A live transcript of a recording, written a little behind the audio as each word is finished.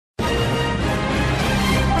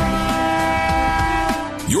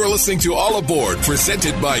You're listening to All Aboard,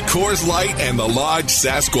 presented by Coors Light and the Lodge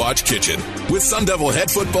Sasquatch Kitchen, with Sun Devil head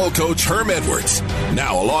football coach Herm Edwards.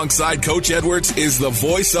 Now, alongside Coach Edwards is the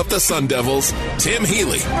voice of the Sun Devils, Tim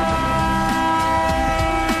Healy.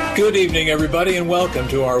 Good evening, everybody, and welcome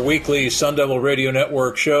to our weekly Sun Devil Radio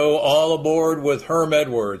Network show, All Aboard with Herm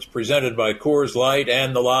Edwards, presented by Coors Light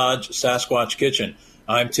and the Lodge Sasquatch Kitchen.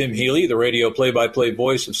 I'm Tim Healy, the radio play-by-play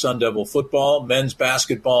voice of Sun Devil football, men's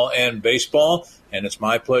basketball, and baseball, and it's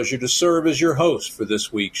my pleasure to serve as your host for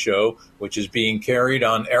this week's show, which is being carried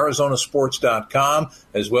on ArizonaSports.com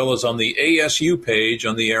as well as on the ASU page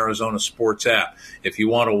on the Arizona Sports app. If you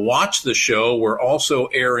want to watch the show, we're also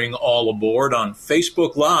airing All Aboard on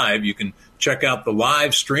Facebook Live. You can check out the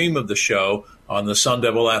live stream of the show on the Sun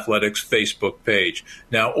Devil Athletics Facebook page.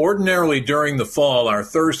 Now, ordinarily during the fall, our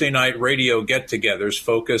Thursday night radio get-togethers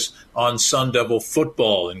focus on Sun Devil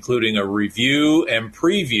football, including a review and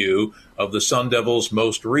preview of the Sun Devils'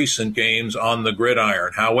 most recent games on the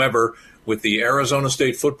gridiron. However, with the Arizona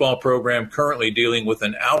State football program currently dealing with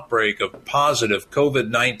an outbreak of positive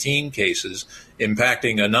COVID-19 cases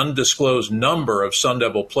impacting an undisclosed number of Sun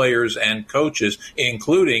Devil players and coaches,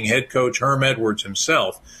 including head coach Herm Edwards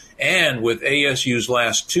himself, and with ASU's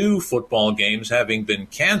last two football games having been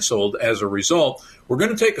canceled as a result, we're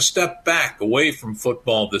going to take a step back away from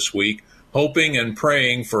football this week, hoping and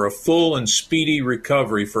praying for a full and speedy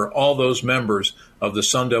recovery for all those members of the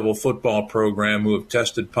Sun Devil football program who have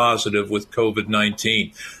tested positive with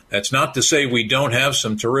COVID-19. That's not to say we don't have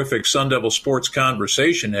some terrific Sun Devil sports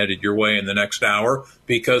conversation headed your way in the next hour,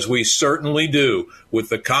 because we certainly do. With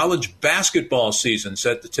the college basketball season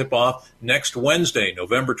set to tip off next Wednesday,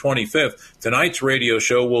 November 25th, tonight's radio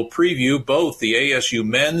show will preview both the ASU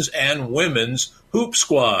men's and women's hoop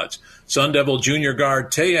squads. Sun Devil junior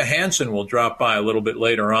guard Taya Hansen will drop by a little bit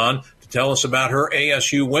later on to tell us about her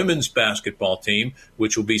ASU women's basketball team,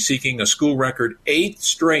 which will be seeking a school record 8th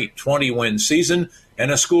straight 20-win season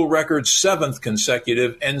and a school record 7th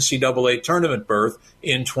consecutive NCAA tournament berth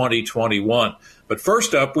in 2021. But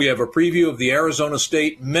first up, we have a preview of the Arizona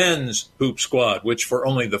State men's hoop squad, which for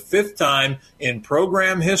only the 5th time in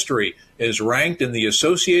program history is ranked in the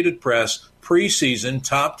Associated Press preseason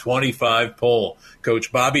top 25 poll.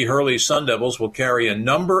 Coach Bobby Hurley's Sun Devils will carry a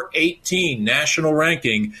number 18 national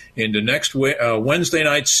ranking into next Wednesday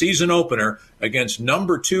night's season opener against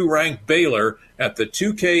number 2 ranked Baylor at the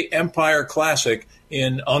 2K Empire Classic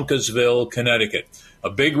in Uncasville, Connecticut. A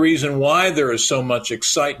big reason why there is so much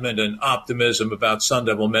excitement and optimism about Sun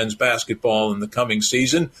Devil men's basketball in the coming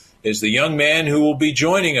season is the young man who will be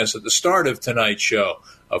joining us at the start of tonight's show.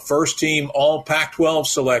 A first-team All-Pac-12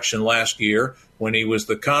 selection last year when he was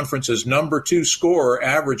the conference's number 2 scorer,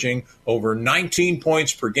 averaging over 19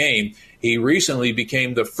 points per game. He recently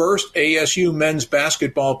became the first ASU men's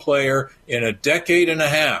basketball player in a decade and a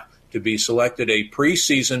half to be selected a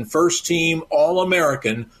preseason first-team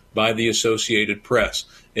All-American by the Associated Press.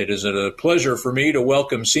 It is a pleasure for me to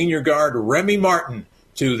welcome senior guard Remy Martin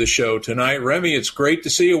to the show tonight. Remy, it's great to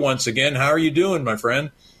see you once again. How are you doing, my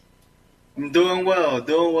friend? I'm doing well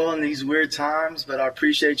in these weird times, but I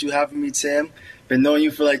appreciate you having me, Tim. Been knowing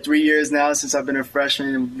you for like 3 years now since I've been a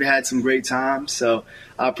freshman, and we've had some great times, so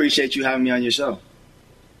I appreciate you having me on your show.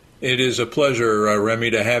 It is a pleasure,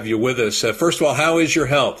 Remy, to have you with us. First of all, how is your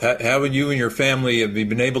health? How have you and your family have you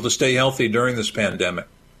been able to stay healthy during this pandemic?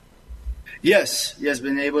 Yes,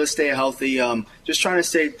 been able to stay healthy. Just trying to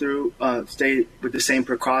stay with the same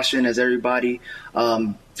precaution as everybody,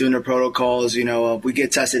 doing the protocols. We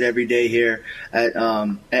get tested every day here at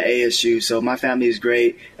ASU, so my family is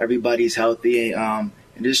great. Everybody's healthy, and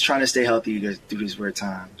just trying to stay healthy through these weird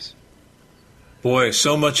times. Boy,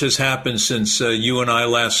 so much has happened since you and I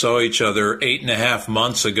last saw each other 8.5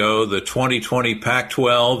 months ago. The 2020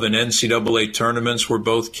 Pac-12 and NCAA tournaments were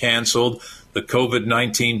both canceled. The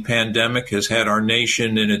COVID-19 pandemic has had our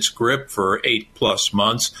nation in its grip for 8+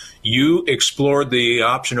 months. You explored the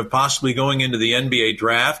option of possibly going into the NBA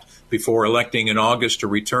draft before electing in August to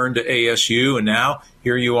return to ASU. And now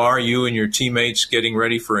here you are, you and your teammates getting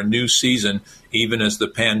ready for a new season, even as the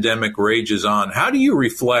pandemic rages on. How do you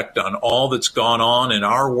reflect on all that's gone on in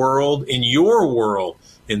our world, in your world,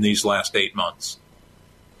 in these last 8 months?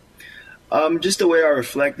 Just the way I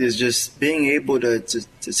reflect is just being able to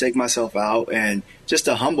take myself out and just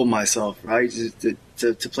to humble myself, right? Just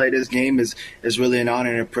to play this game is really an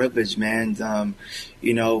honor and a privilege, man.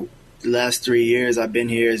 The last 3 years I've been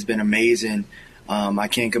here has been amazing. I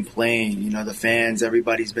can't complain. The fans,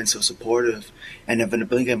 everybody's been so supportive. And if in the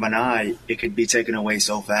blink of an eye, it could be taken away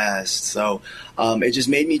so fast. So it just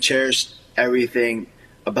made me cherish everything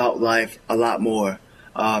about life a lot more.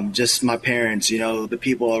 just my parents, the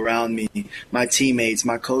people around me, my teammates,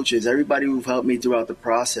 my coaches, everybody who've helped me throughout the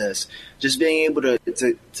process, just being able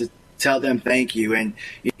to tell them thank you. And,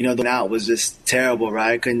 the out was just terrible,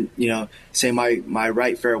 right? I couldn't, say my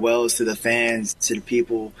right farewells to the fans, to the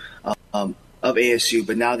people of ASU.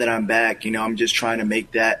 But now that I'm back, I'm just trying to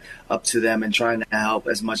make that up to them and trying to help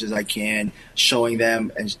as much as I can, showing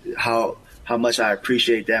them and how much I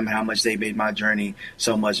appreciate them and how much they made my journey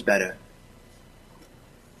so much better.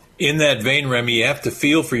 In that vein, Remy, you have to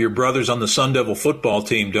feel for your brothers on the Sun Devil football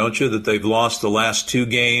team, don't you, that they've lost the last 2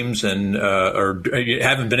 games and or you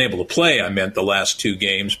haven't been able to play, I meant the last 2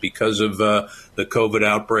 games because of the COVID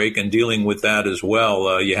outbreak and dealing with that as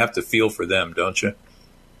well. You have to feel for them, don't you?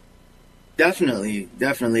 Definitely.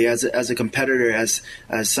 As a competitor, as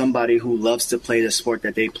somebody who loves to play the sport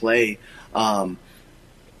that they play,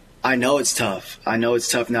 I know it's tough. I know it's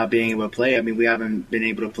tough not being able to play. I mean, we haven't been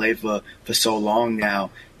able to play for so long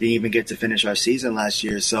now. Didn't even get to finish our season last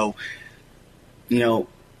year. So, the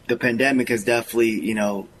pandemic has definitely,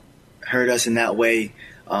 hurt us in that way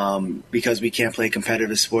because we can't play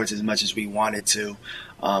competitive sports as much as we wanted to.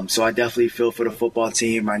 So I definitely feel for the football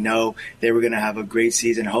team. I know they were going to have a great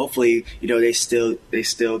season. Hopefully, they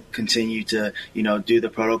still continue to, do the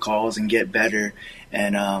protocols and get better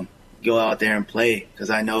and go out there and play, because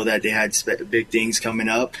I know that they had big things coming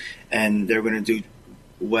up and they're going to do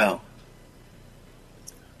well.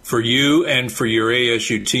 For you and for your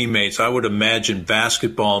ASU teammates, I would imagine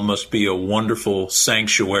basketball must be a wonderful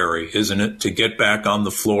sanctuary, isn't it, to get back on the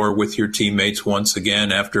floor with your teammates once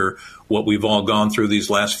again after what we've all gone through these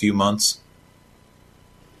last few months?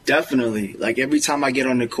 Definitely. Like every time I get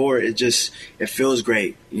on the court, it feels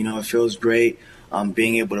great. It feels great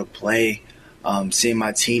being able to play. Seeing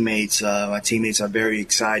my teammates are very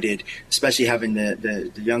excited, especially having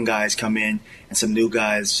the young guys come in and some new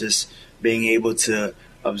guys, just being able to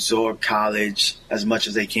absorb college as much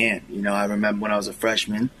as they can. I remember when I was a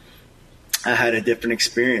freshman, I had a different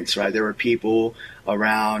experience, right? There were people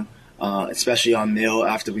around, especially on Mill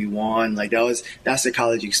after we won. Like that's the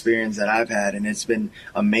college experience that I've had, and it's been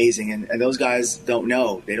amazing. And those guys don't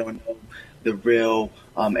know. They don't know the real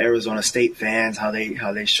Arizona State fans, how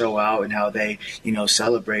they show out and how they,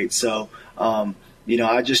 celebrate. So,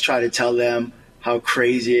 I just try to tell them how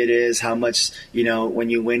crazy it is, how much, when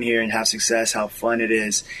you win here and have success, how fun it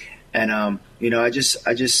is. And, I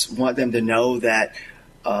just want them to know that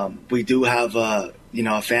we do have a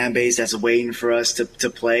fan base that's waiting for us to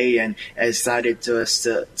play and excited to us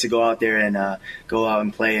to go out there and go out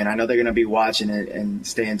and play. And I know they're going to be watching it and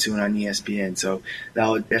staying tuned on ESPN. So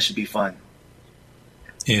that should be fun.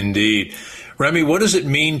 Indeed. Remy, what does it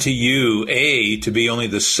mean to you, to be only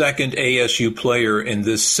the second ASU player in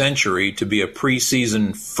this century to be a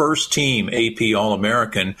preseason first-team AP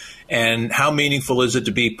All-American, and how meaningful is it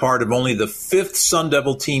to be part of only the 5th Sun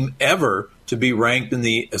Devil team ever to be ranked in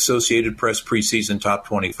the Associated Press preseason top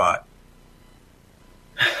 25?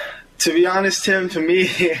 To be honest, Tim, to me,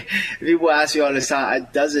 people ask me all the time,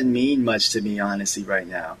 it doesn't mean much to me, honestly, right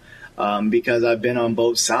now. Because I've been on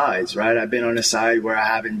both sides, right? I've been on the side where I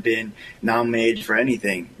haven't been nominated for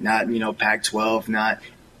anything, not, Pac-12, not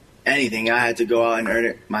anything. I had to go out and earn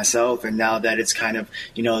it myself. And now that it's kind of,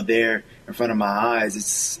 there in front of my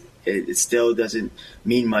eyes, it still doesn't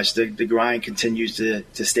mean much. The grind continues to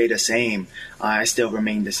stay the same. I still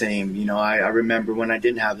remain the same. I remember when I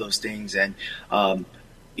didn't have those things, and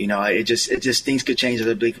it just things could change at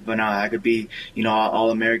the blink of an eye. I could be,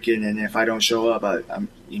 All-American, and if I don't show up, I'm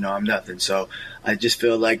nothing. So I just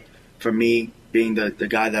feel like, for me, being the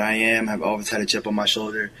guy that I am, I've always had a chip on my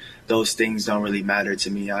shoulder. Those things don't really matter to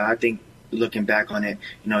me. I think looking back on it,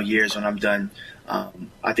 years when I'm done,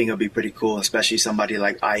 I think it'll be pretty cool, especially somebody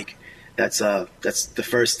like Ike. That's the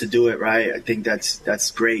first to do it, right? I think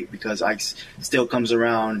that's great, because Ike still comes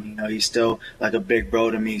around. He's still like a big bro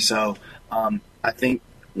to me. So I think,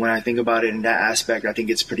 when I think about it in that aspect, I think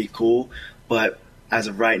it's pretty cool. But as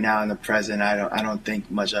of right now in the present, I don't think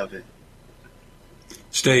much of it.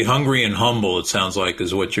 Stay hungry and humble, it sounds like,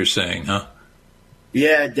 is what you're saying, huh?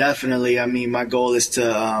 Yeah, definitely. I mean, my goal is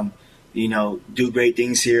to, do great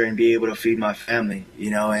things here and be able to feed my family,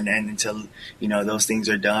 and until, those things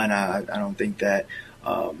are done, I don't think that,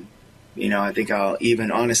 I think I'll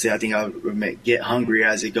get hungry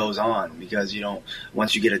as it goes on, because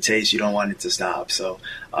once you get a taste, you don't want it to stop. So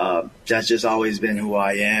that's just always been who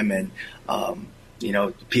I am. And,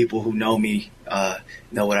 people who know me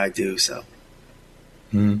know what I do. So.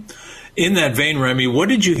 In that vein, Remy, what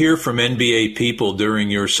did you hear from NBA people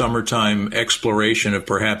during your summertime exploration of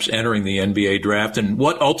perhaps entering the NBA draft? And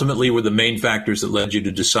what ultimately were the main factors that led you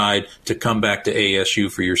to decide to come back to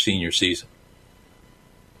ASU for your senior season?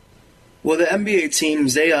 Well, the NBA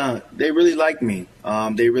teams, they really liked me.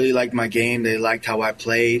 They really liked my game. They liked how I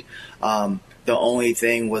played. The only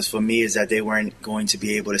thing was for me is that they weren't going to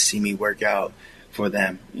be able to see me work out for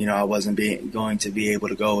them. I wasn't going to be able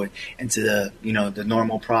to go into the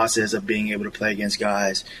normal process of being able to play against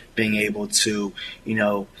guys, being able to,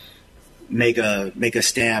 make a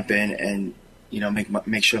stamp and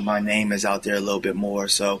make sure my name is out there a little bit more.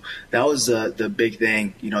 So that was the big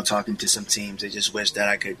thing, talking to some teams. They just wish that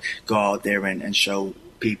I could go out there and show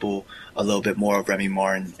people a little bit more of Remy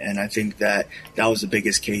Martin. And I think that was the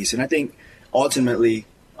biggest case. And I think ultimately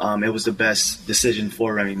it was the best decision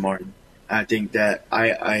for Remy Martin. I think that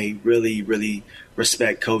I really, really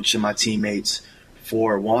respect Coach and my teammates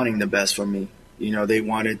for wanting the best for me. They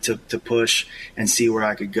wanted to push and see where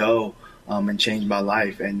I could go and change my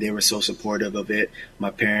life, and they were so supportive of it.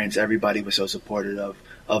 My parents, everybody was so supportive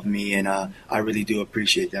of me, and I really do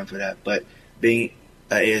appreciate them for that. But being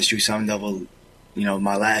at ASU Sun Devil,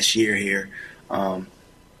 my last year here, I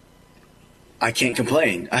can't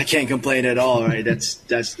complain. I can't complain at all, right? That's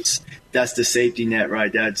the safety net,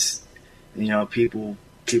 right? That's people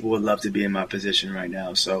would love to be in my position right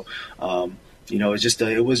now. So, it was just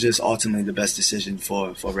ultimately the best decision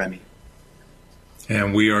for Remy.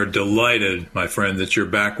 And we are delighted, my friend, that you're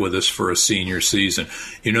back with us for a senior season.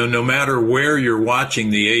 No matter where you're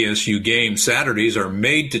watching the ASU game, Saturdays are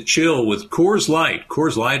made to chill with Coors Light.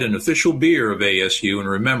 Coors Light, an official beer of ASU. And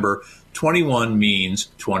remember, 21 means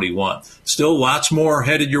 21. Still lots more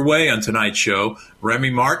headed your way on tonight's show. Remy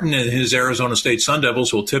Martin and his Arizona State Sun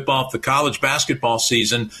Devils will tip off the college basketball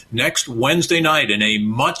season next Wednesday night in a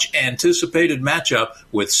much-anticipated matchup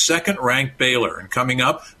with second-ranked Baylor. And coming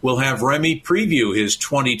up, we'll have Remy preview his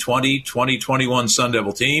 2020-2021 Sun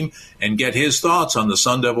Devil team and get his thoughts on the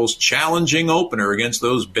Sun Devils' challenging opener against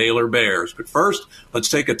those Baylor Bears. But first, let's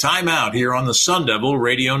take a timeout here on the Sun Devil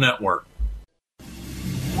Radio Network.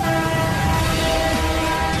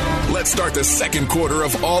 Let's start the second quarter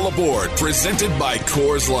of All Aboard, presented by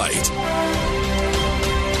Coors Light.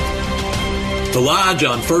 The Lodge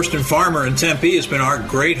on First and Farmer in Tempe has been our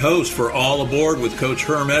great host for All Aboard with Coach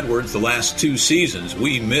Herm Edwards the last 2 seasons.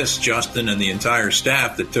 We miss Justin and the entire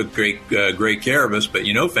staff that took great care of us, but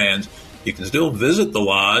fans, you can still visit the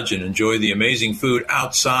Lodge and enjoy the amazing food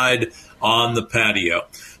outside on the patio.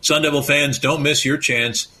 Sun Devil fans, don't miss your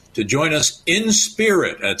chance to join us in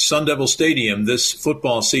spirit at Sun Devil Stadium this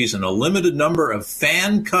football season. A limited number of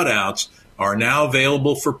fan cutouts are now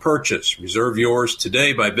available for purchase. Reserve yours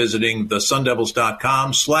today by visiting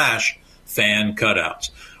thesundevils.com/fan cutouts.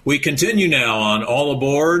 We continue now on All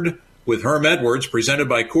Aboard with Herm Edwards, presented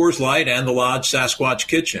by Coors Light and the Lodge Sasquatch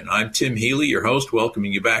Kitchen. I'm Tim Healy, your host,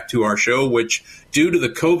 welcoming you back to our show, which, due to the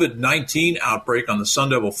COVID-19 outbreak on the Sun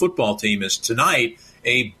Devil football team, is tonight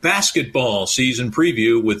a basketball season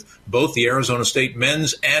preview with both the Arizona State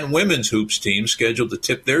men's and women's hoops teams scheduled to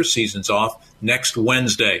tip their seasons off next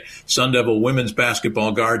Wednesday. Sun Devil women's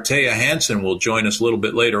basketball guard Taya Hansen will join us a little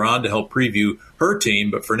bit later on to help preview her team.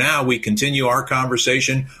 But for now, we continue our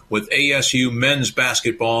conversation with ASU men's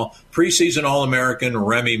basketball preseason All-American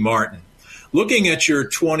Remy Martin. Looking at your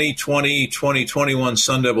 2020-2021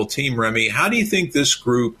 Sun Devil team, Remy, how do you think this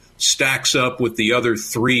group stacks up with the other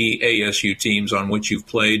 3 ASU teams on which you've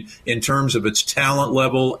played in terms of its talent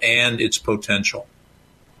level and its potential?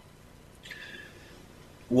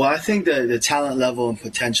 Well, I think the talent level and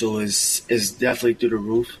potential is definitely through the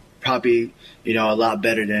roof. Probably, a lot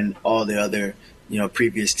better than all the other,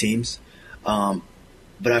 previous teams. But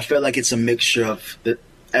I feel like it's a mixture of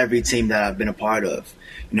every team that I've been a part of.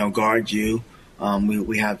 Guard U.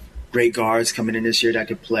 We have great guards coming in this year that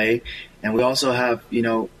could play. And we also have,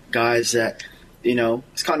 guys that,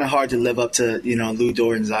 it's kind of hard to live up to, Lou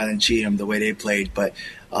Dort and Zylan Cheatham, the way they played. But,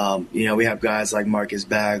 we have guys like Marcus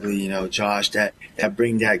Bagley, Josh, that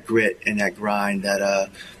bring that grit and that grind, that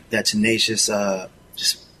tenacious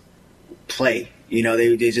just play.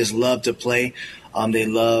 They just love to play. They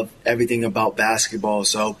love everything about basketball.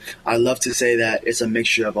 So I love to say that it's a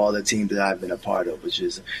mixture of all the teams that I've been a part of, which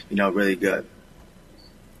is, really good.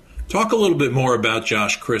 Talk a little bit more about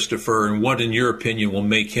Josh Christopher and what, in your opinion, will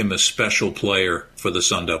make him a special player for the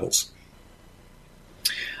Sun Devils.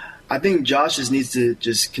 I think Josh just needs to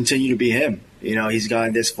just continue to be him. He's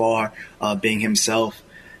gotten this far being himself,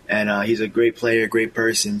 and he's a great player, great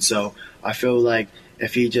person. So I feel like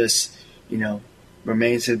if he just,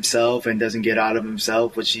 remains himself and doesn't get out of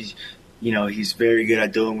himself, which he's very good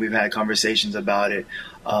at doing. We've had conversations about it.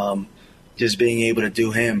 Just being able to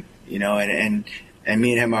do him, and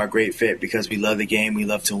me and him are a great fit because we love the game. We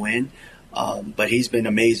love to win. But he's been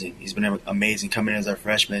amazing. He's been amazing coming in as a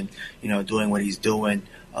freshman, doing what he's doing,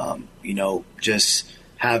 just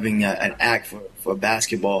having an act for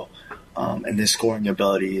basketball, and his scoring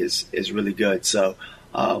ability is really good. So,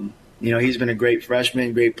 he's been a great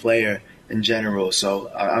freshman, great player in general. So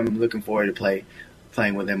I'm looking forward to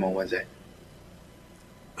playing with him on Wednesday.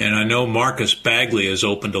 And I know Marcus Bagley has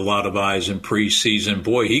opened a lot of eyes in preseason.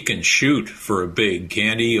 Boy, he can shoot for a big,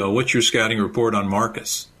 can't he? What's your scouting report on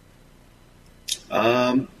Marcus?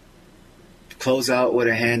 Close out with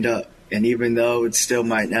a hand up, and even though it still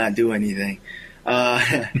might not do anything.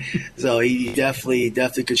 So he definitely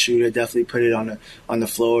could shoot it, definitely put it on the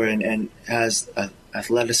floor, and has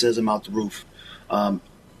athleticism out the roof.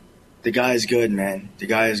 The guy is good, man. The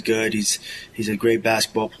guy is good. He's a great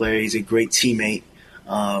basketball player. He's a great teammate.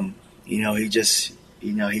 He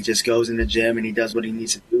just goes in the gym and he does what he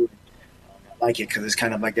needs to do. I like it because it's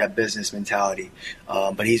kind of like that business mentality.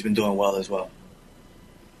 But he's been doing well as well.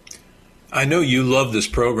 I know you love this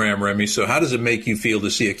program, Remy, so how does it make you feel to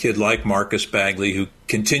see a kid like Marcus Bagley who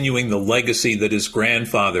continuing the legacy that his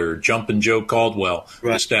grandfather, Jumpin' Joe Caldwell,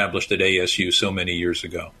 established at ASU so many years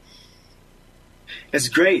ago? It's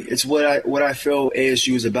great. It's what I feel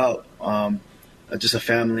ASU is about, just a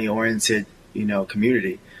family-oriented,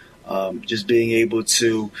 community. Just being able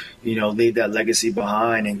to, leave that legacy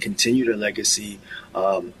behind and continue the legacy.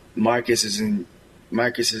 Marcus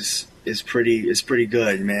is pretty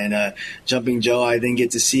good, man. Jumping Joe, I didn't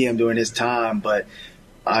get to see him during his time, but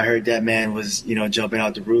I heard that man was, jumping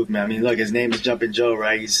out the roof, man. I mean, look, his name is Jumping Joe,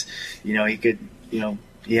 right? He's, he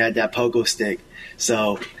had that pogo stick.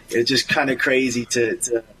 So it's just kind of crazy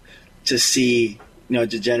to see, the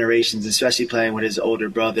generations, especially playing with his older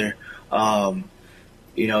brother.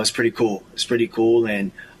 It's pretty cool. It's pretty cool.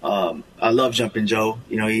 And I love Jumping Joe.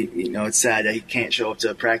 It's sad that he can't show up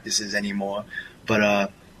to practices anymore.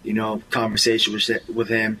 But, conversation with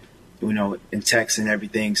him, in text and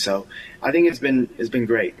everything. So I think it's been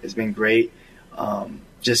great. It's been great.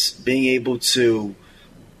 Just being able to,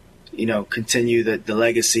 continue the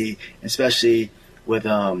legacy, especially with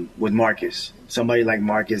Marcus. Somebody like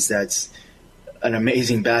Marcus that's an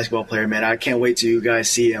amazing basketball player, man. I can't wait till you guys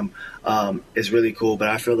see him. It's really cool. But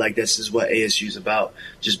I feel like this is what ASU is about,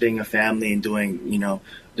 just being a family and doing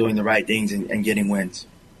the right things and getting wins.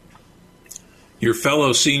 Your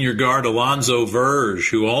fellow senior guard, Alonzo Verge,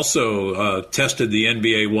 who also tested the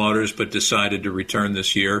NBA waters but decided to return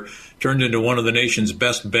this year, turned into one of the nation's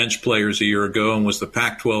best bench players a year ago and was the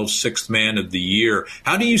Pac-12 Sixth Man of the Year.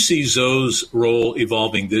 How do you see Zoe's role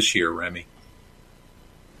evolving this year, Remy?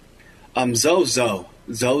 Zoe's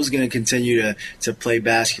going to continue to play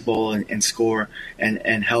basketball and score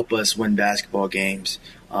and help us win basketball games.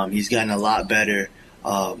 He's gotten a lot better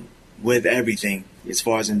with everything as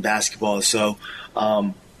far as in basketball. So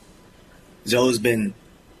Zoe's been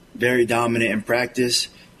very dominant in practice.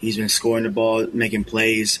 He's been scoring the ball, making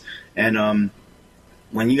plays. And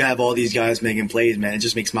when you have all these guys making plays, man, it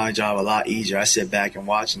just makes my job a lot easier. I sit back and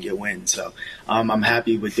watch and get wins. So I'm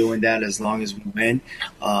happy with doing that as long as we win.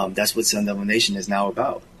 That's what Sun Devil Nation is now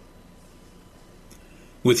about.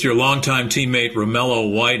 With your longtime teammate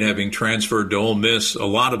Romello White having transferred to Ole Miss, a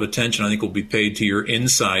lot of attention I think will be paid to your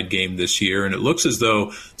inside game this year. And it looks as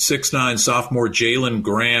though 6'9" sophomore Jalen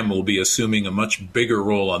Graham will be assuming a much bigger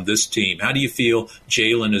role on this team. How do you feel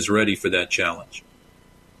Jalen is ready for that challenge?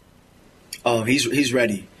 Oh, he's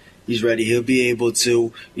ready. He's ready. He'll be able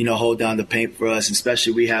to, hold down the paint for us.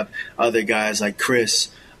 Especially we have other guys like Chris,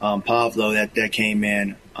 Pavlo that came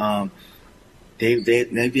in.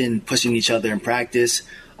 They've been pushing each other in practice,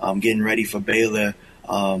 getting ready for Baylor.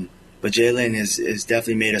 But Jalen is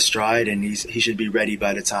definitely made a stride, and he should be ready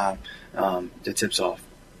by the time the tip's off.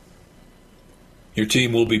 Your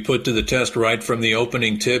team will be put to the test right from the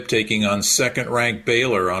opening tip, taking on second-ranked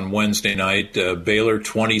Baylor on Wednesday night. Baylor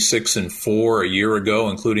 26-4 a year ago,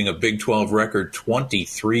 including a Big 12 record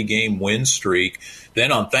 23-game win streak.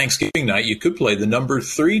 Then on Thanksgiving night, you could play the number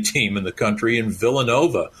 3 team in the country in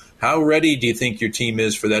Villanova. How ready do you think your team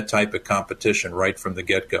is for that type of competition right from the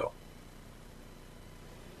get-go?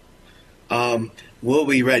 We'll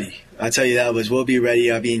be ready. I'll tell you that we'll be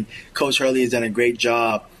ready. I mean, Coach Hurley has done a great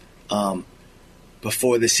job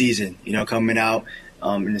before the season, coming out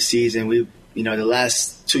in the season. We, the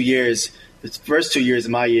last 2 years, the first 2 years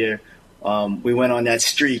of my year, we went on that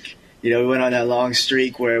streak. We went on that long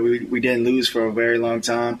streak where we didn't lose for a very long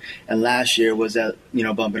time. And last year was that,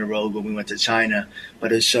 bump in the road when we went to China.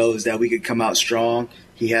 But it shows that we could come out strong.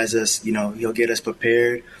 He has us, he'll get us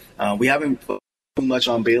prepared. We haven't focused too much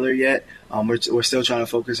on Baylor yet. We're still trying to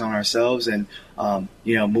focus on ourselves and,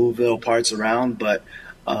 move little parts around. But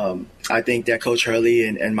I think that Coach Hurley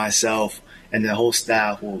and myself and the whole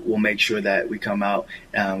staff will make sure that we come out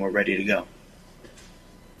and we're ready to go.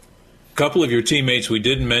 couple of your teammates we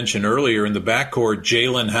didn't mention earlier in the backcourt,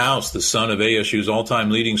 Jalen House, the son of ASU's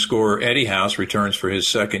all-time leading scorer Eddie House, returns for his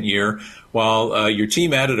second year, while your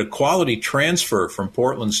team added a quality transfer from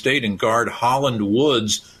Portland State and guard Holland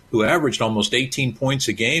Woods, who averaged almost 18 points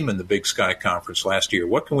a game in the Big Sky Conference last year.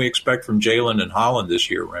 What can we expect from Jalen and Holland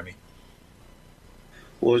this year, Remy?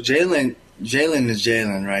 Well, Jalen is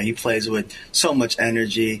Jalen, right? He plays with so much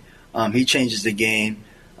energy. He changes the game.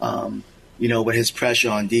 With his pressure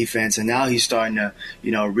on defense. And now he's starting to,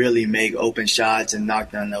 really make open shots and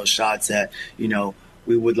knock down those shots that,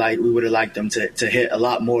 we would have liked them to hit a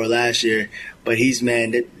lot more last year. But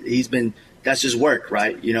that's just work,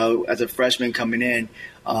 right? As a freshman coming in,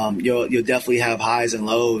 you'll definitely have highs and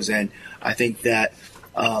lows. And I think that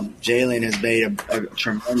Jalen has made a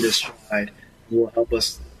tremendous stride. Will help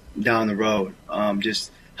us down the road. Just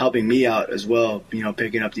helping me out as well,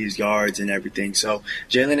 picking up these guards and everything. So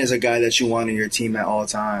Jalen is a guy that you want on your team at all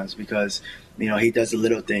times because, he does the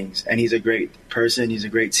little things. And he's a great person. He's a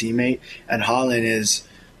great teammate. And Holland is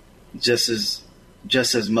just as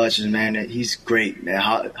much, man. He's great, man.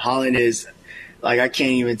 Holland is, I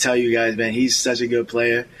can't even tell you guys, man, he's such a good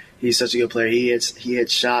player. He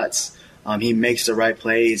hits shots. He makes the right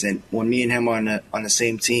plays. And when me and him are on the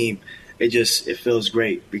same team, it feels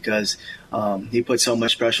great because he puts so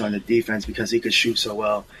much pressure on the defense because he could shoot so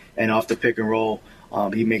well. And off the pick and roll,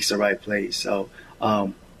 he makes the right plays. So,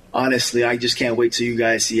 honestly, I just can't wait till you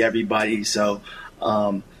guys see everybody. So,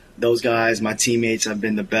 those guys, my teammates, have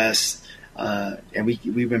been the best. And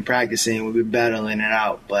we've been practicing, we've been battling it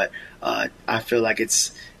out. But I feel like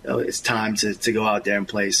it's time to go out there and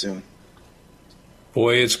play soon.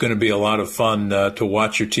 Boy, it's going to be a lot of fun to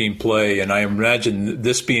watch your team play. And I imagine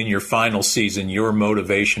this being your final season, your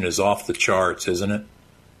motivation is off the charts, isn't it?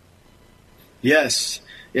 Yes,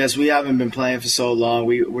 we haven't been playing for so long.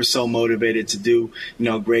 We're so motivated to do,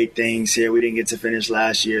 great things here. We didn't get to finish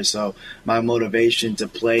last year. So my motivation to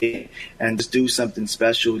play and just do something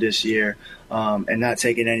special this year and not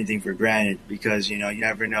taking anything for granted because, you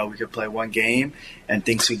never know. We could play one game and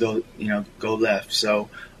things could go left. So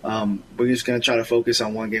we're just going to try to focus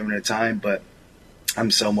on one game at a time, but I'm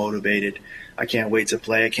so motivated. I can't wait to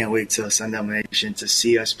play. I can't wait till Sun Devil Nation to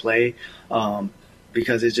see us play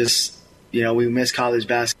because it just, we miss college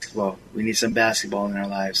basketball. We need some basketball in our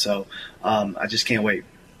lives. So I just can't wait.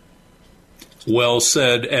 Well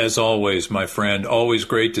said, as always, my friend. Always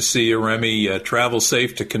great to see you, Remy. Travel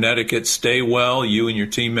safe to Connecticut. Stay well, you and your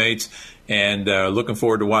teammates, and looking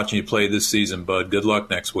forward to watching you play this season, bud. Good luck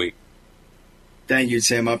next week. Thank you,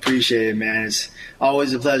 Tim. I appreciate it, man. It's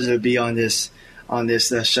always a pleasure to be on this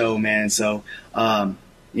show, man. So,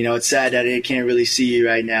 it's sad that I can't really see you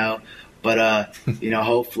right now, but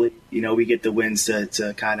hopefully, we get the wins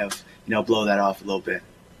to kind of, blow that off a little bit.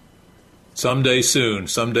 Someday soon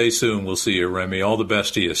we'll see you, Remy. All the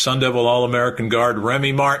best to you. Sun Devil All-American guard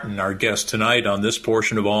Remy Martin, our guest tonight on this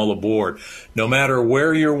portion of All Aboard. No matter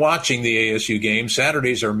where you're watching the ASU game,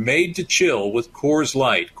 Saturdays are made to chill with Coors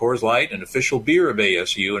Light. Coors Light, an official beer of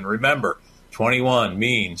ASU. And remember, 21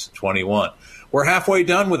 means 21. We're halfway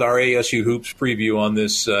done with our ASU Hoops preview on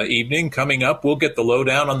this evening. Coming up, we'll get the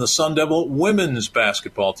lowdown on the Sun Devil women's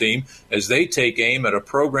basketball team as they take aim at a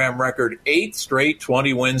program record 8th straight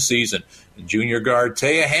 20-win season. And junior guard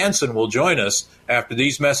Taya Hansen will join us after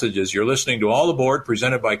these messages. You're listening to All Aboard,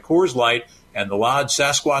 presented by Coors Light and the Lodge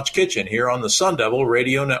Sasquatch Kitchen here on the Sun Devil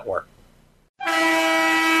Radio Network.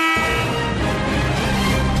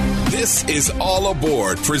 This is All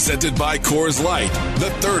Aboard, presented by Coors Light, the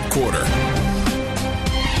third quarter.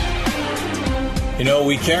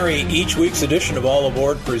 We carry each week's edition of All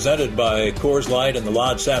Aboard presented by Coors Light and the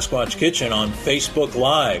Lodge Sasquatch Kitchen on Facebook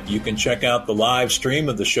Live. You can check out the live stream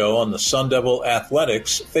of the show on the Sun Devil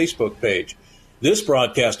Athletics Facebook page. This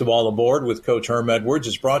broadcast of All Aboard with Coach Herm Edwards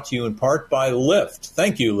is brought to you in part by Lyft.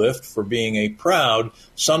 Thank you, Lyft, for being a proud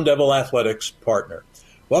Sun Devil Athletics partner.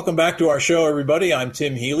 Welcome back to our show, everybody. I'm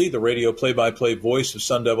Tim Healy, the radio play-by-play voice of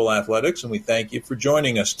Sun Devil Athletics, and we thank you for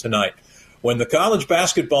joining us tonight. When the college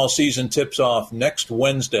basketball season tips off next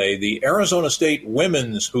Wednesday, the Arizona State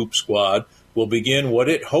women's hoop squad will begin what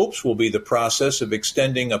it hopes will be the process of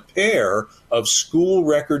extending a pair of school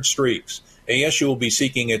record streaks. ASU will be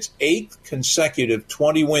seeking its 8th consecutive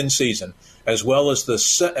 20-win season, as well as a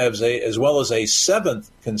 7th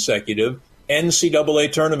consecutive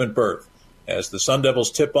NCAA tournament berth, as the Sun Devils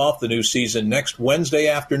tip off the new season next Wednesday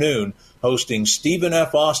afternoon, hosting Stephen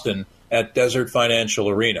F. Austin at Desert Financial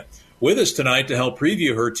Arena. With us tonight to help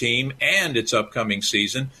preview her team and its upcoming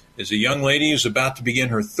season is a young lady who's about to begin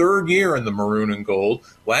her third year in the maroon and gold.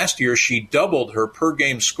 Last year, she doubled her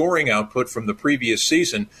per-game scoring output from the previous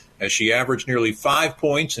season as she averaged nearly 5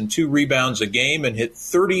 points and 2 rebounds a game and hit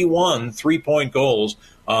 31 three-point goals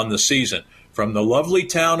on the season. From the lovely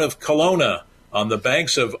town of Kelowna on the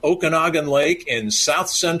banks of Okanagan Lake in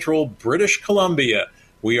south-central British Columbia,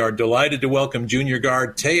 we are delighted to welcome junior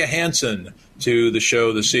guard Taya Hansen to the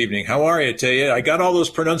show this evening. How are you, Taya? I got all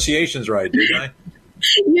those pronunciations right, didn't I?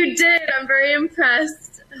 You did. I'm very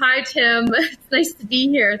impressed. Hi, Tim. It's nice to be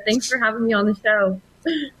here. Thanks for having me on the show.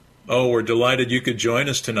 Oh, we're delighted you could join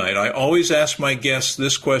us tonight. I always ask my guests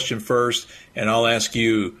this question first, and I'll ask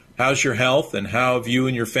you, how's your health, and how have you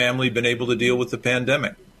and your family been able to deal with the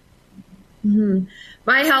pandemic? Mm-hmm.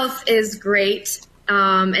 My health is great.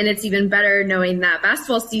 And it's even better knowing that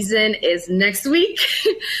basketball season is next week.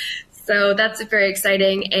 So that's very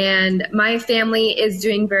exciting. And my family is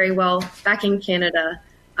doing very well back in Canada.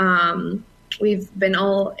 We've been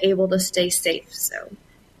all able to stay safe. So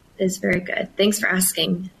it's very good. Thanks for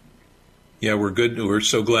asking. Yeah, we're good. We're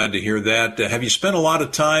so glad to hear that. Have you spent a lot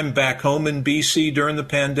of time back home in BC during the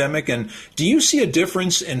pandemic? And do you see a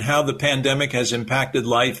difference in how the pandemic has impacted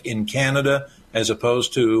life in Canada as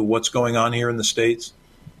opposed to what's going on here in the States?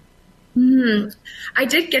 Mm-hmm. I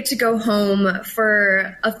did get to go home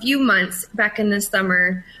for a few months back in the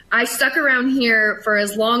summer. I stuck around here for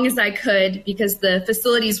as long as I could because the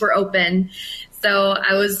facilities were open. So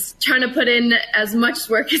I was trying to put in as much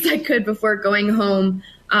work as I could before going home.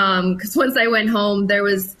 Because once I went home, there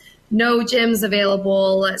was no gyms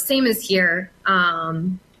available, same as here.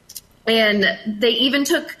 And they even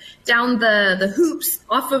took down the hoops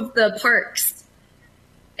off of the parks.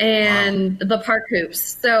 And the park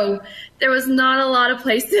hoops. So there was not a lot of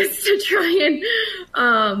places to try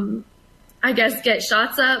and, I guess, get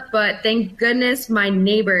shots up. But thank goodness my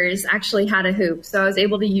neighbors actually had a hoop. So I was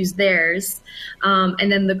able to use theirs.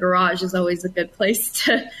 And then the garage is always a good place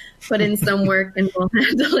to put in some work and ball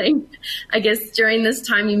handling. I guess during this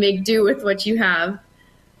time you make do with what you have.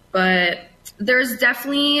 But there's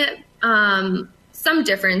definitely some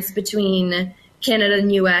difference between Canada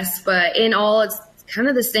and U.S. But in all, it's kind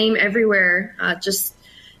of the same everywhere, just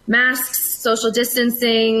masks, social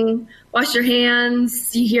distancing, wash your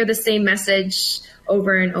hands. You hear the same message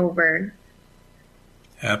over and over.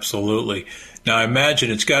 Absolutely. Now, I imagine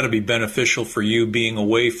it's got to be beneficial for you being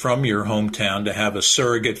away from your hometown to have a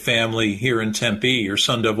surrogate family here in Tempe, your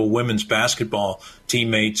Sun Devil women's basketball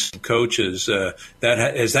teammates and coaches.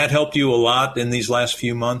 Has that helped you a lot in these last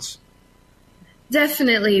few months?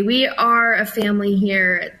 Definitely. We are a family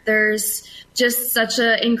here. There's just such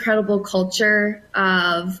an incredible culture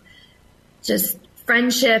of just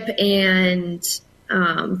friendship, and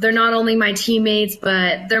they're not only my teammates,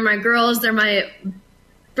 but they're my girls. They're my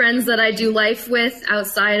friends that I do life with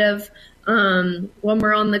outside of when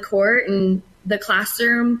we're on the court and the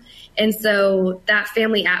classroom. And so that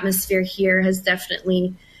family atmosphere here has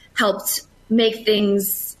definitely helped make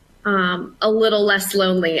things a little less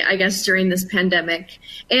lonely, I guess, during this pandemic.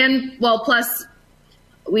 And, well, plus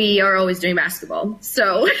we are always doing basketball.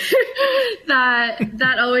 So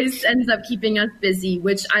that always ends up keeping us busy,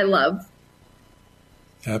 which I love.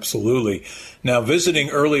 Absolutely. Now,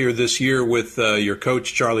 visiting earlier this year with your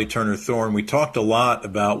coach, Charlie Turner-Thorne, we talked a lot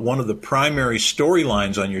about one of the primary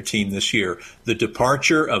storylines on your team this year, the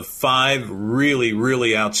departure of 5 really,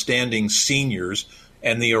 really outstanding seniors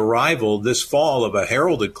and the arrival this fall of a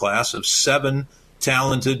heralded class of 7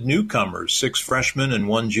 talented newcomers, 6 freshmen and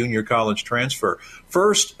 1 junior college transfer.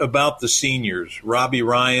 First, about the seniors, Robbie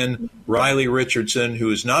Ryan, Riley Richardson, who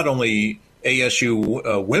is not only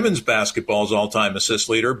ASU women's basketball's all-time assist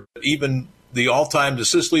leader, but even the all-time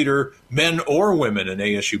assist leader, men or women, in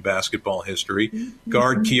ASU basketball history.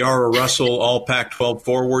 Guard Kiara Russell, all Pac-12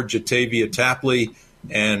 forward Jatavia Tapley,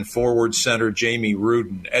 and forward center Jamie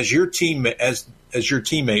Rudin. As your teammate,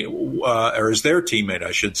 or as their teammate,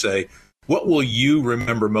 I should say, what will you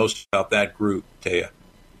remember most about that group, Taya?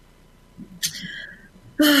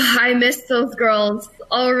 I miss those girls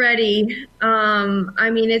already. I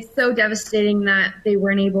mean, it's so devastating that they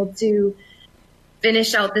weren't able to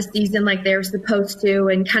finish out the season like they were supposed to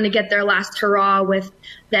and kind of get their last hurrah with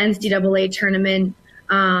the NCAA tournament.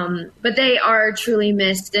 But they are truly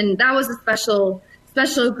missed. And that was a special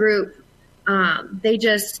group. They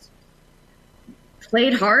just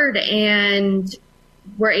played hard and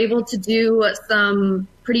were able to do some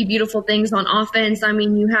pretty beautiful things on offense. I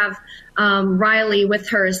mean, you have Riley with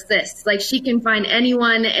her assists. Like, she can find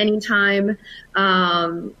anyone, anytime.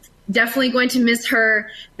 Definitely going to miss her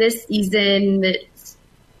this season.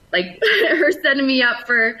 like her setting me up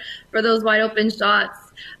for those wide open shots.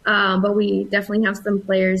 But we definitely have some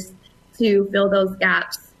players to fill those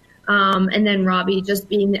gaps. And then Robbie just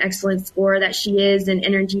being the excellent scorer that she is, an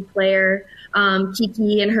energy player.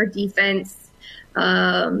 Kiki and her defense.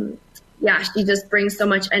 She just brings so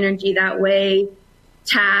much energy that way.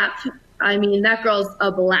 Tap. I mean, that girl's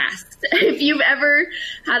a blast. If you've ever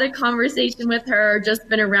had a conversation with her or just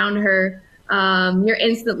been around her, you're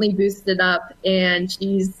instantly boosted up, and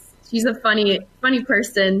she's a funny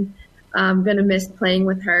person. I'm going to miss playing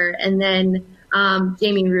with her. And then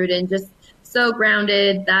Jamie Rudin, just so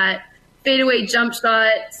grounded, that fadeaway jump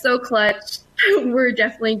shot, so clutch. We're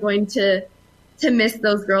definitely going to miss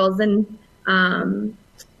those girls. And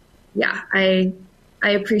I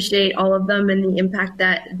appreciate all of them and the impact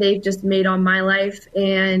that they've just made on my life,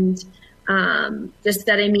 and just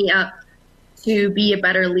setting me up to be a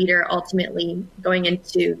better leader ultimately going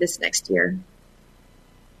into this next year.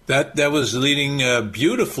 That was leading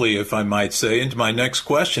beautifully, if I might say, into my next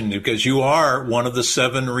question, because you are one of the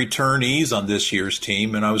 7 returnees on this year's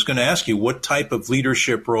team. And I was going to ask you, what type of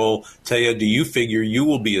leadership role, Taya, do you figure you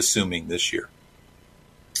will be assuming this year?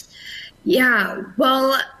 Yeah,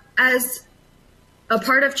 well, as a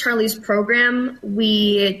part of Charlie's program,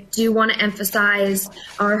 we do want to emphasize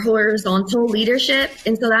our horizontal leadership.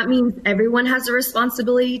 And so that means everyone has a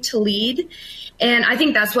responsibility to lead. And I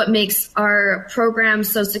think that's what makes our program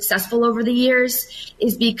so successful over the years,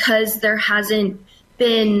 is because there hasn't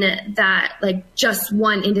been that like just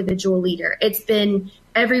one individual leader. It's been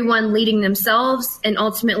everyone leading themselves and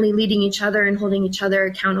ultimately leading each other and holding each other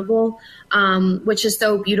accountable, which is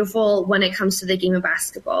so beautiful when it comes to the game of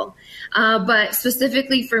basketball. But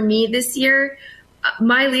specifically for me this year,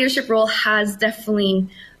 my leadership role has definitely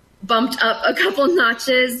bumped up a couple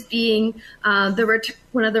notches, being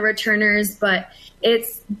one of the returners. But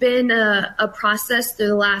it's been a process through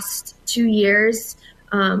the last 2 years,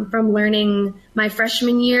 from learning my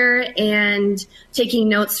freshman year and taking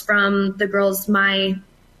notes from the girls my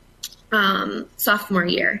sophomore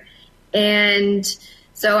year. And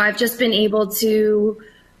so I've just been able to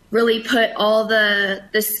really put all the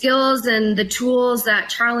skills and the tools that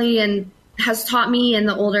Charlie has taught me and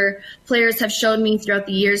the older players have showed me throughout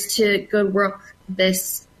the years to good work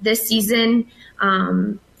this season.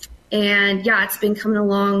 It's been coming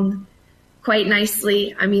along quite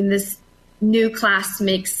nicely. I mean, this new class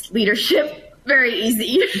makes leadership very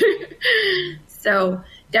easy. So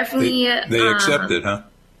definitely. They accept it, huh?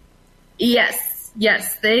 Yes,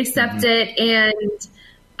 they accept it.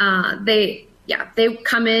 And they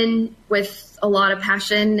come in with a lot of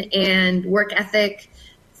passion and work ethic.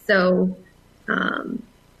 So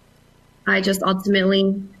I just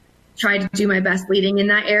ultimately try to do my best leading in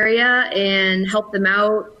that area and help them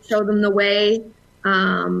out, show them the way.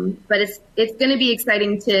 But it's going to be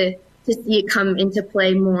exciting to see it come into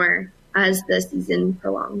play more as the season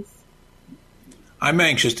prolongs. I'm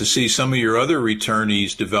anxious to see some of your other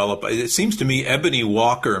returnees develop. It seems to me Ebony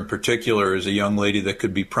Walker in particular is a young lady that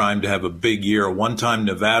could be primed to have a big year, a one-time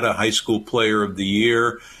Nevada High School Player of the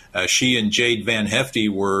Year. She and Jade Van Hefty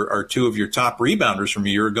are 2 of your top rebounders from a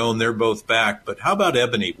year ago, and they're both back. But how about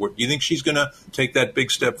Ebony? Do you think she's going to take that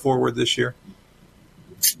big step forward this year?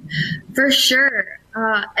 For sure.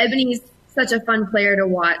 Ebony's such a fun player to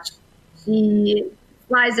watch. She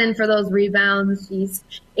flies in for those rebounds. She's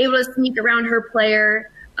able to sneak around her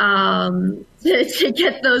player to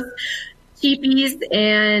get those cheapies,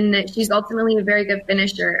 and she's ultimately a very good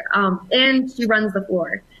finisher. And she runs the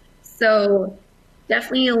floor. So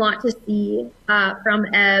definitely a lot to see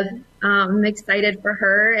from Eb. I'm excited for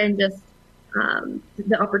her and just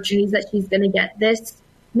the opportunities that she's going to get this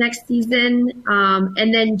next season.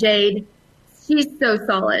 And then Jade, she's so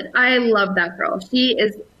solid. I love that girl. She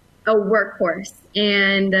is a workhorse,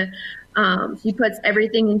 and she puts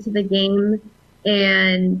everything into the game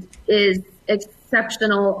and is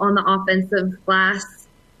exceptional on the offensive glass,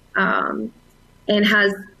 and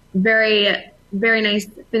has very, very nice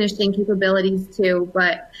finishing capabilities too.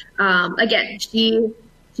 But again,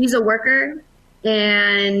 she's a worker,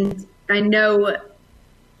 and I know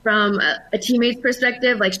from a teammate's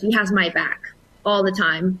perspective, like, she has my back all the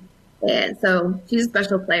time. And so she's a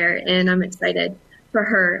special player, and I'm excited for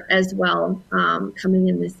her as well, coming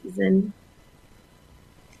in this season.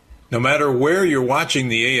 No matter where you're watching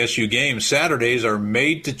the ASU games, Saturdays are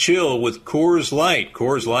made to chill with Coors Light.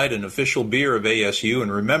 Coors Light, an official beer of ASU. And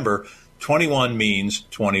remember, 21 means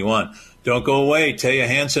 21. Don't go away. Taya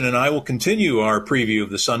Hansen and I will continue our preview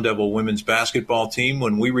of the Sun Devil women's basketball team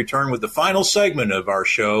when we return with the final segment of our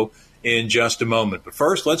show in just a moment. But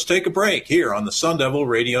first, let's take a break here on the Sun Devil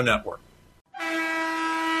Radio Network.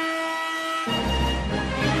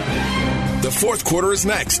 The fourth quarter is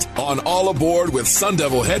next on All Aboard with Sun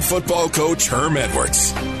Devil head football coach Herm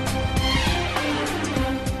Edwards.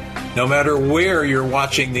 No matter where you're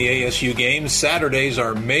watching the ASU games, Saturdays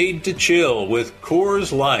are made to chill with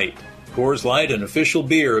Coors Light. Coors Light, an official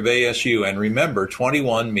beer of ASU. And remember,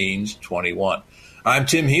 21 means 21. I'm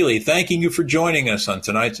Tim Healy, thanking you for joining us on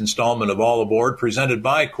tonight's installment of All Aboard, presented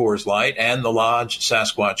by Coors Light and the Lodge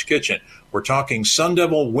Sasquatch Kitchen. We're talking Sun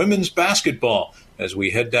Devil women's basketball as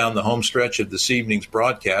we head down the home stretch of this evening's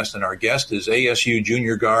broadcast, and our guest is ASU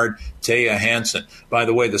junior guard Taya Hansen. By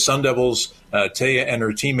the way, the Sun Devils, Taya and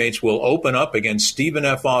her teammates will open up against Stephen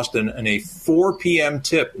F. Austin in a 4 p.m.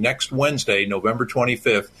 tip next Wednesday, November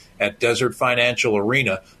 25th, at Desert Financial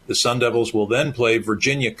Arena. The Sun Devils will then play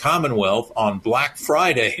Virginia Commonwealth on Black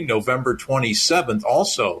Friday, November 27th,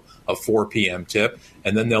 also a 4 p.m. tip,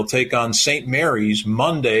 and then they'll take on St. Mary's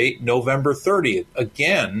Monday, November 30th.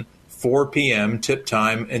 Again, 4 p.m. tip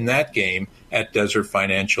time in that game at Desert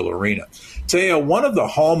Financial Arena. Taya, one of the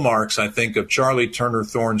hallmarks, I think, of Charlie Turner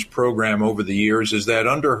Thorne's program over the years is that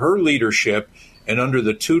under her leadership and under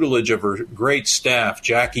the tutelage of her great staff,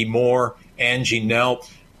 Jackie Moore, Angie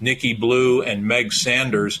Nelt, Nikki Blue, and Meg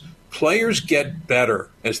Sanders, players get better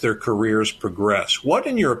as their careers progress. What,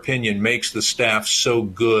 in your opinion, makes the staff so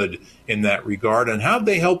good in that regard, and how have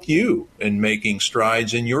they helped you in making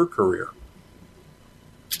strides in your career?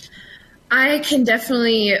 I can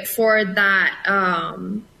definitely forward that.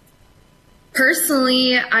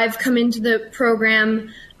 Personally, I've come into the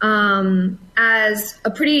program as a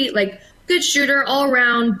pretty good shooter all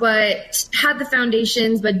around, but had the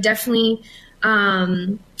foundations, but definitely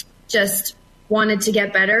just wanted to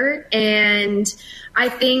get better. And I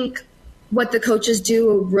think what the coaches do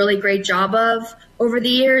a really great job of over the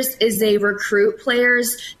years is they recruit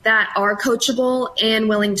players that are coachable and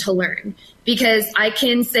willing to learn. Because I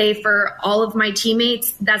can say for all of my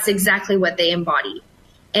teammates, that's exactly what they embody.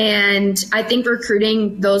 And I think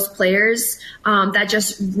recruiting those players that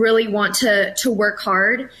just really want to work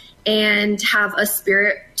hard and have a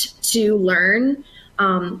spirit to learn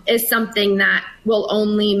is something that will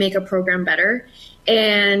only make a program better.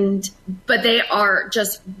 But they are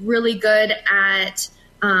just really good at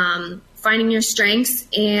finding your strengths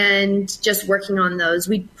and just working on those.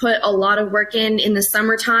 We put a lot of work in the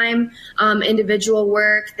summertime, individual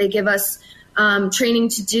work. They give us training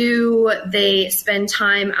to do. They spend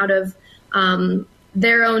time out of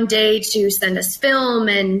their own day to send us film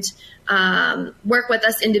and work with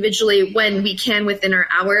us individually when we can within our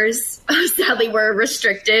hours. Sadly, we're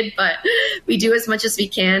restricted, but we do as much as we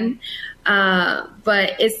can.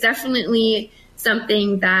 But it's definitely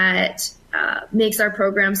something that makes our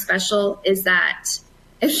program special, is that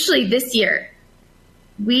especially this year,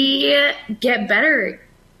 we get better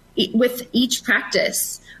with each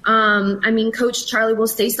practice. Coach Charlie will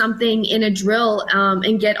say something in a drill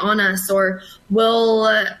and get on us, or we'll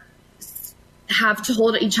have to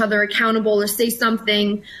hold each other accountable or say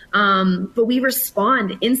something, but we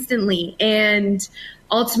respond instantly and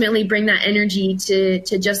ultimately bring that energy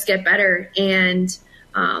to just get better. And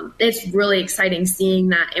it's really exciting seeing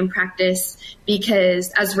that in practice,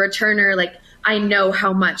 because as a returner, I know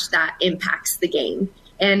how much that impacts the game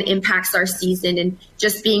and impacts our season, and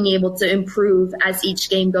just being able to improve as each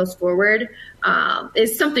game goes forward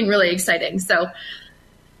is something really exciting. So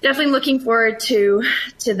definitely looking forward to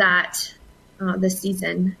that this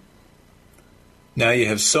season. Now you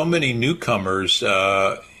have so many newcomers.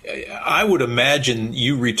 I would imagine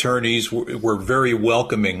you returnees were very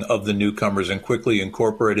welcoming of the newcomers and quickly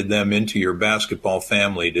incorporated them into your basketball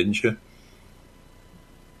family, didn't you?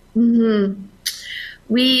 Mm-hmm.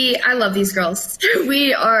 I love these girls.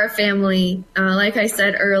 We are a family. Like I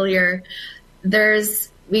said earlier,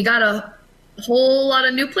 we got a whole lot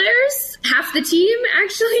of new players, half the team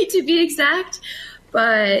actually, to be exact.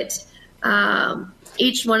 But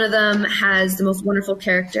each one of them has the most wonderful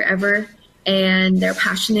character ever, and they're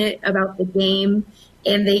passionate about the game,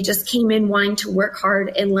 and they just came in wanting to work hard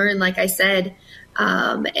and learn, like I said.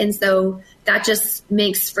 And so that just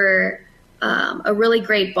makes for a really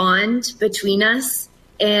great bond between us,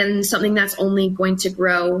 and something that's only going to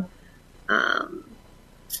grow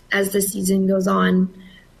as the season goes on.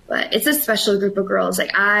 But it's a special group of girls.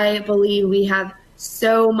 I believe we have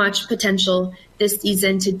so much potential this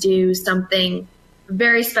season to do something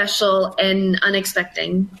very special and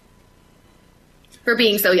unexpected for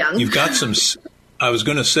being so young. You've got some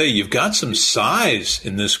size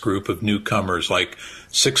in this group of newcomers.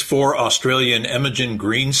 6'4" Australian Imogen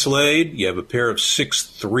Greenslade. You have a pair of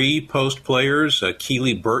 6'3" post players,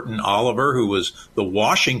 Keely Burton-Oliver, who was the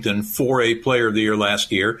Washington 4A Player of the Year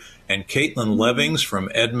last year, and Caitlin Levings from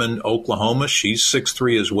Edmond, Oklahoma. She's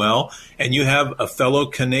 6'3" as well. And you have a fellow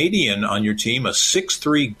Canadian on your team, a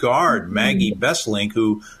 6'3" guard, Maggie Besselink,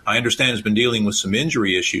 who I understand has been dealing with some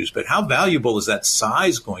injury issues. But how valuable is that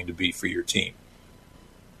size going to be for your team?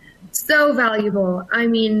 So valuable. I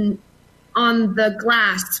mean, on the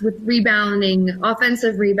glass with rebounding,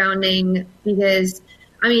 offensive rebounding, because,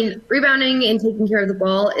 I mean, rebounding and taking care of the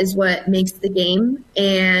ball is what makes the game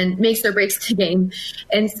and makes or breaks the game.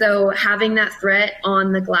 And so having that threat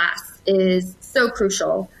on the glass is so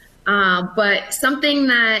crucial. But something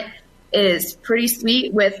that is pretty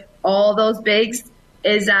sweet with all those bigs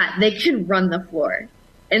is that they can run the floor.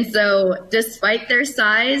 And so despite their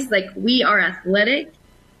size, like, we are athletic,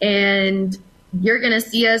 and you're going to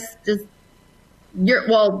see us just you're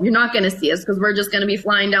not going to see us because we're just going to be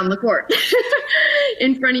flying down the court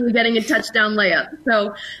in front of you getting a touchdown layup.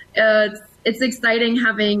 So it's exciting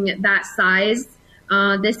having that size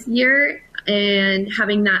this year and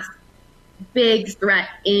having that big threat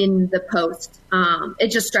in the post.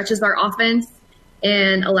 It just stretches our offense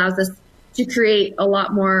and allows us to create a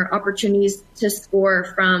lot more opportunities to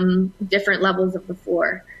score from different levels of the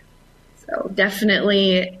floor. So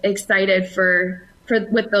definitely excited for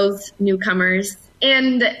with those newcomers.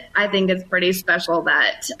 And I think it's pretty special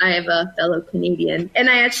that I have a fellow Canadian. And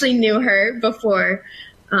I actually knew her before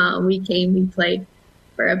we played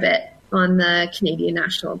for a bit on the Canadian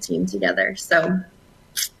national team together. So,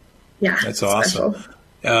 yeah. That's awesome.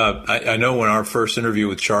 I know when our first interview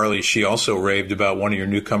with Charlie, she also raved about one of your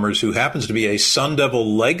newcomers who happens to be a Sun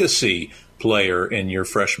Devil legacy player in your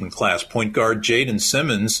freshman class, point guard Jaden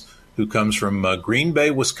Simmons, who comes from Green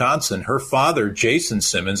Bay, Wisconsin. Her father, Jason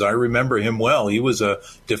Simmons, I remember him well. He was a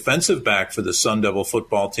defensive back for the Sun Devil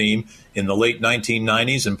football team in the late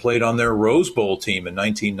 1990s and played on their Rose Bowl team in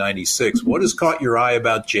 1996. What has caught your eye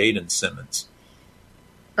about Jaden Simmons?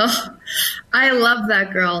 Oh, I love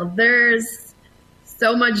that girl. There's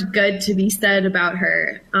so much good to be said about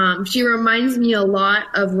her. She reminds me a lot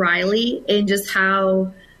of Riley in just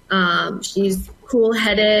how she's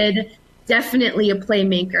cool-headed, definitely a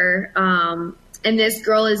playmaker. And this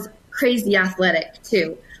girl is crazy athletic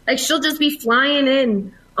too. Like, she'll just be flying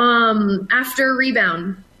in after a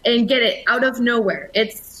rebound and get it out of nowhere.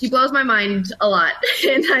 She blows my mind a lot,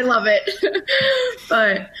 and I love it.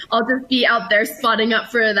 But I'll just be out there spotting up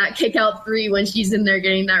for that kick out three when she's in there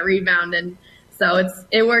getting that rebound. And so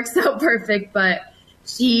it works out perfect, but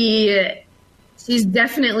she's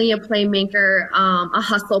definitely a playmaker, a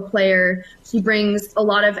hustle player. She brings a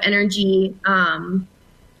lot of energy on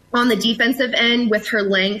the defensive end with her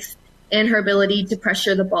length and her ability to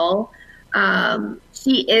pressure the ball.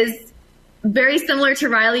 She is very similar to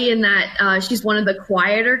Riley in that she's one of the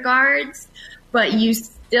quieter guards, but you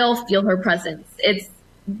still feel her presence. It's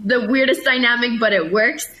the weirdest dynamic, but it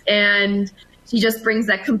works, and she just brings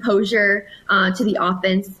that composure to the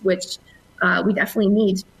offense, which we definitely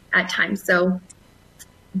need at times. So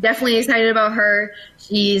definitely excited about her.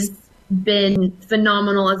 She's been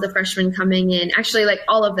phenomenal as a freshman coming in. Actually, like,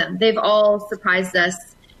 all of them. They've all surprised us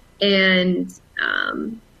and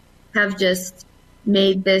have just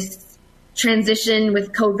made this transition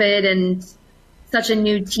with COVID and such a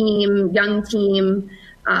new team, young team,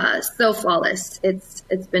 so flawless. It's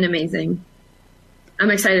been amazing. I'm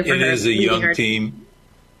excited for her. It is a young team.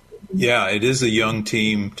 Yeah, it is a young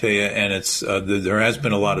team, Taya, and it's there has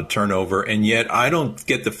been a lot of turnover, and yet I don't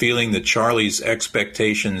get the feeling that Charlie's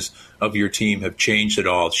expectations of your team have changed at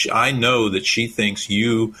all. I know that she thinks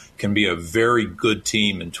you can be a very good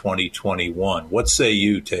team in 2021. What say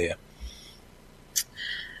you, Taya?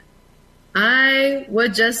 I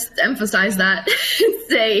would just emphasize that and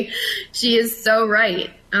say she is so right.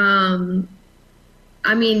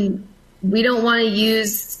 I mean, we don't want to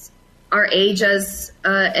use our age as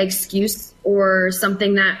an excuse or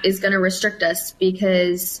something that is going to restrict us,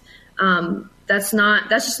 because that's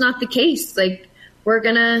just not the case. Like, we're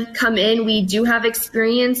going to come in. We do have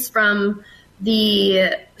experience from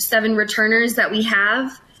the 7 returners that we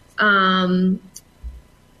have. And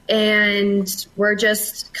we're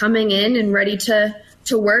just coming in and ready to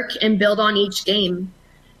work and build on each game.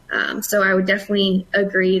 So I would definitely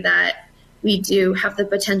agree that we do have the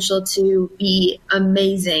potential to be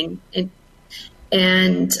amazing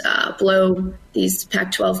and blow these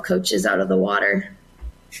Pac-12 coaches out of the water.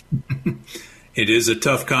 It is a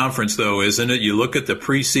tough conference, though, isn't it? You look at the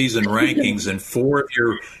preseason rankings, and four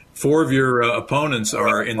of your opponents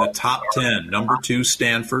are in the top 10. Number 2,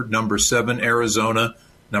 Stanford. Number 7, Arizona.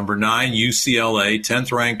 number 9, UCLA,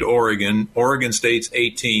 10th ranked Oregon, Oregon State's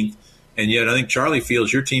 18th. And yet I think Charlie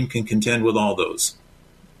feels your team can contend with all those.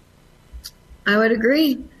 I would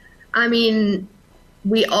agree. I mean,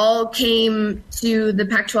 we all came to the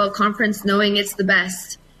Pac-12 conference knowing it's the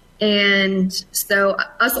best. And so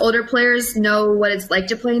us older players know what it's like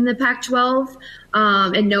to play in the Pac-12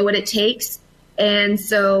 and know what it takes. And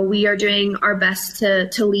so we are doing our best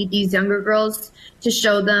to lead these younger girls, to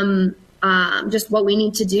show them just what we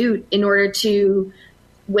need to do in order to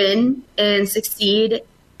win and succeed.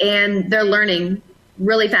 And they're learning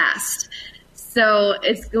really fast. So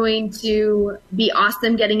it's going to be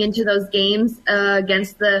awesome getting into those games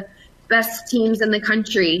against the best teams in the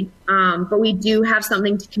country. But we do have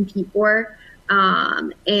something to compete for.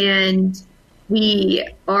 And we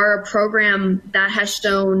are a program that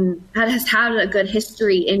has had a good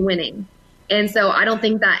history in winning. And so I don't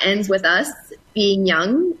think that ends with us being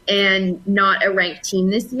young and not a ranked team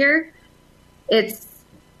this year. It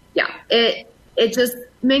just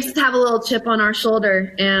makes us have a little chip on our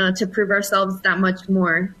shoulder to prove ourselves that much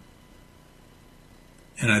more.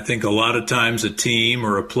 And I think a lot of times a team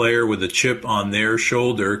or a player with a chip on their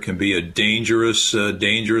shoulder can be a dangerous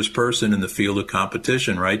person in the field of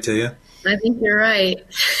competition, right, Taya? I think you're right.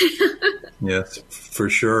 Yes, for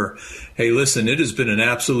sure. Hey, listen, it has been an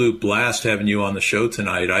absolute blast having you on the show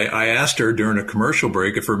tonight. I asked her during a commercial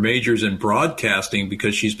break if her major's in broadcasting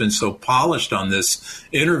because she's been so polished on this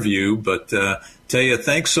interview. But Taya,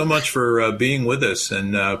 thanks so much for being with us.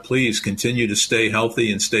 And please continue to stay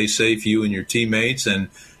healthy and stay safe, you and your teammates. And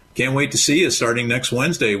can't wait to see you starting next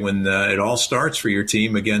Wednesday when it all starts for your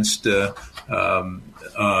team against on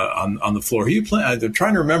the floor. Who you play? I'm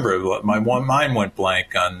trying to remember. My mind went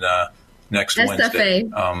blank on next Wednesday.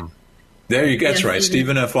 There you go. That's right,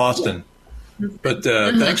 Stephen F. Austin. But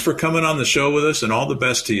thanks for coming on the show with us, and all the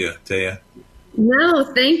best to you, Taya.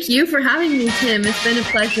 No, thank you for having me, Tim. It's been a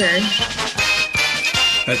pleasure.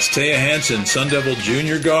 That's Taya Hansen, Sun Devil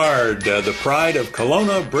Junior Guard, the pride of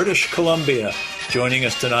Kelowna, British Columbia, joining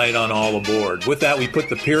us tonight on All Aboard. With that, we put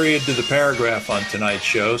the period to the paragraph on tonight's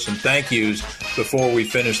show. Some thank yous before we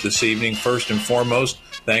finish this evening. First and foremost,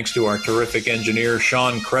 thanks to our terrific engineer,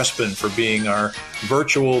 Sean Crespin, for being our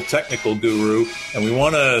virtual technical guru. And we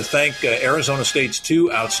want to thank Arizona State's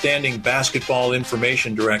 2 outstanding basketball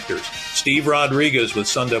information directors, Steve Rodriguez with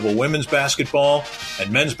Sun Devil women's basketball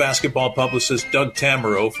and men's basketball publicist Doug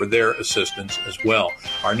Tamaro for their assistance as well.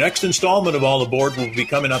 Our next installment of All Aboard will be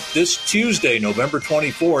coming up this Tuesday, November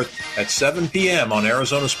 24th at 7 p.m. on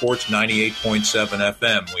Arizona Sports 98.7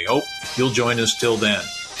 FM. We hope you'll join us till then.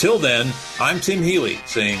 Till then, I'm Tim Healy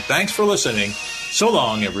saying thanks for listening. So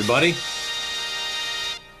long, everybody.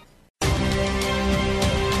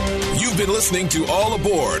 You've been listening to All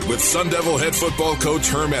Aboard with Sun Devil head football coach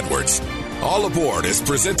Herm Edwards. All Aboard is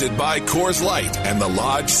presented by Coors Light and the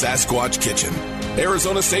Lodge Sasquatch Kitchen.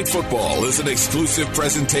 Arizona State football is an exclusive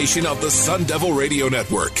presentation of the Sun Devil Radio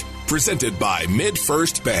Network, presented by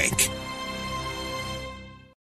MidFirst Bank.